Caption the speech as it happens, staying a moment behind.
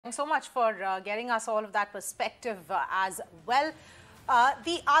Thanks so much for getting us all of that perspective as well.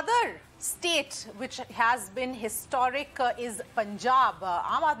 The other state which has been historic is Punjab.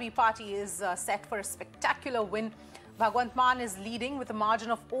 Aam Aadmi Party is set for a spectacular win. Bhagwant Mann is leading with a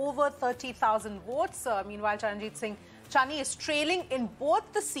margin of over 30,000 votes. Meanwhile, Charanjit Singh Channi is trailing in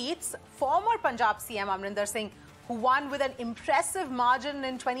both the seats. Former Punjab CM Amrinder Singh, who won with an impressive margin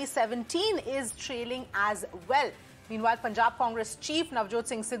in 2017, is trailing as well. Meanwhile, Punjab Congress Chief Navjot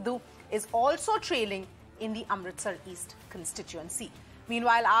Singh Sidhu is also trailing in the Amritsar East constituency.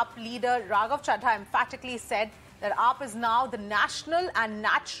 Meanwhile, AAP leader Raghav Chadha emphatically said that AAP is now the national and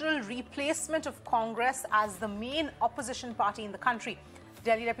natural replacement of Congress as the main opposition party in the country.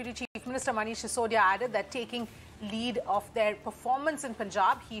 Delhi Deputy Chief Minister Manish Sisodia added that taking lead of their performance in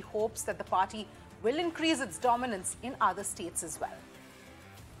Punjab, he hopes that the party will increase its dominance in other states as well.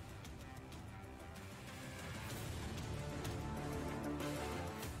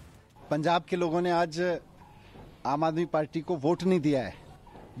 Punjab के लोगों ने आज आम आदमी party को vote नहीं दिया है,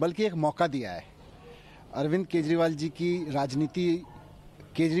 बल्कि एक मौका दिया है। अरविंद केजरीवाल जी की राजनीति,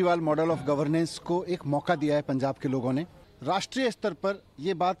 केजरीवाल मॉडल ऑफ गवर्नेंस को एक मौका दिया है पंजाब के लोगों ने। राष्ट्रीय स्तर पर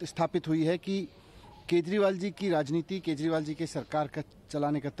यह बात स्थापित हुई है कि केजरीवाल जी की राजनीति, केजरीवाल जी के सरकार का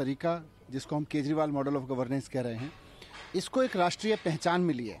चलाने का तरीका, जिसको हम केजरीवाल मॉडल ऑफ गवर्नेंस कह रहे हैं, इसको एक राष्ट्रीय पहचान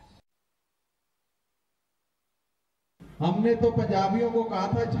मिली है। हमने तो पंजाबियों को कहा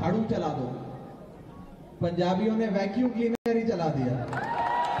था झाड़ू चला दो, पंजाबियों ने वैक्यूम क्लीनर ही चला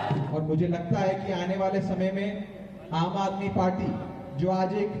दिया। और मुझे लगता है कि आने वाले समय में आम आदमी पार्टी, जो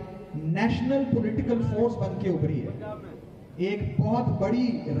आज एक नेशनल पॉलिटिकल फोर्स बन के उभरी है, एक बहुत बड़ी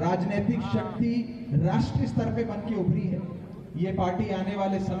राजनीतिक शक्ति राष्ट्रीय स्तर पे बन के उभरी है, ये पार्टी आने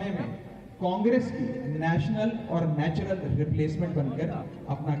वाले समय में कांग्रेस की नेशनल और नेचुरल रिप्लेसमेंट बनकर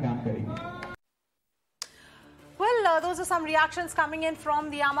अपना काम करेगी। Well, those are some reactions coming in from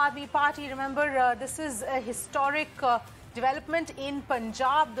the Aam Aadmi Party. Remember, this is a historic development in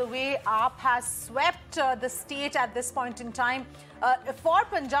Punjab, the way AAP has swept the state at this point in time. For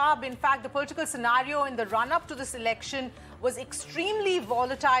Punjab, in fact, the political scenario in the run-up to this election was extremely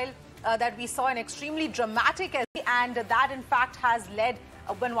volatile, that we saw an extremely dramatic, and that, in fact, has led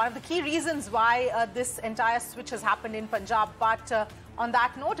one of the key reasons why this entire switch has happened in Punjab. But on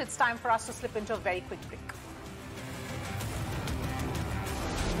that note, it's time for us to slip into a very quick break.